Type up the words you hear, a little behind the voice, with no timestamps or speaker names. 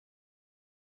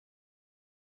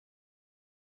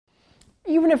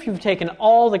even if you've taken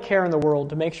all the care in the world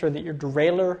to make sure that your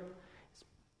derailleur is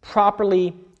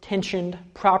properly tensioned,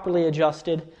 properly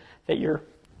adjusted, that your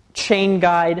chain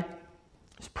guide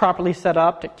is properly set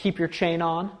up to keep your chain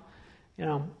on,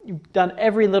 you've done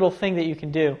every little thing that you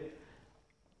can do.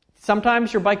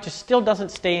 Sometimes your bike just still doesn't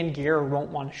stay in gear or won't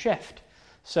want to shift.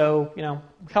 So, we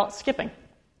call it skipping.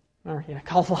 Or,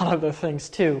 call it a lot of other things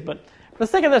too. But for the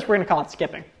sake of this, we're going to call it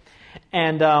skipping.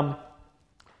 And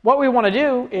what we want to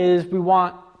do is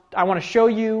I want to show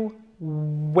you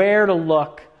where to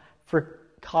look for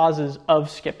causes of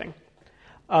skipping.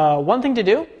 One thing to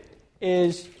do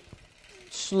is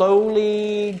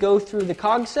slowly go through the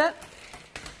cog set.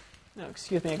 No,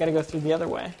 excuse me, I got to go through the other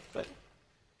way. But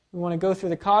we want to go through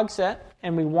the cog set,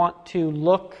 and we want to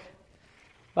look,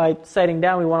 by sighting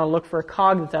down, we want to look for a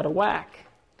cog that's out of whack.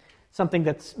 Something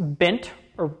that's bent,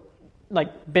 or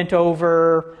like bent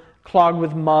over, clogged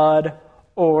with mud,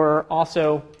 or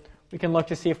also we can look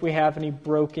to see if we have any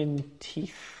broken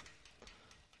teeth.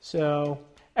 So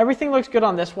everything looks good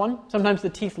on this one. Sometimes the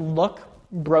teeth look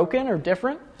broken or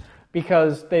different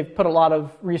because they've put a lot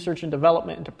of research and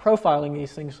development into profiling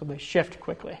these things so they shift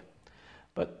quickly.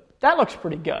 But that looks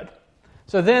pretty good.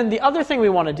 So then the other thing we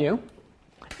want to do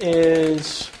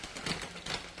is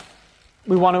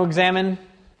we want to examine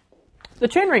the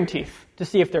chainring teeth to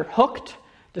see if they're hooked,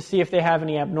 to see if they have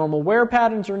any abnormal wear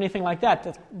patterns or anything like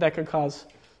that could cause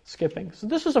skipping. So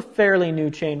this is a fairly new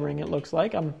chainring, it looks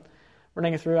like. I'm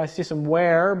running it through. I see some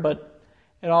wear, but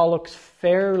it all looks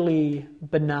fairly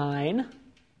benign.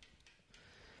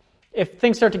 If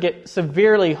things start to get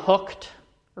severely hooked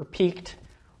or peaked,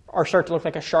 or start to look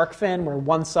like a shark fin where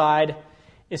one side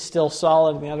is still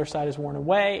solid and the other side is worn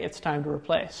away, it's time to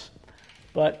replace.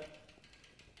 But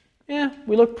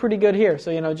we look pretty good here.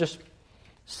 So, just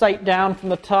sight down from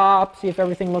the top, see if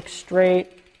everything looks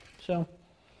straight. So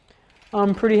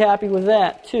I'm pretty happy with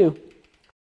that too.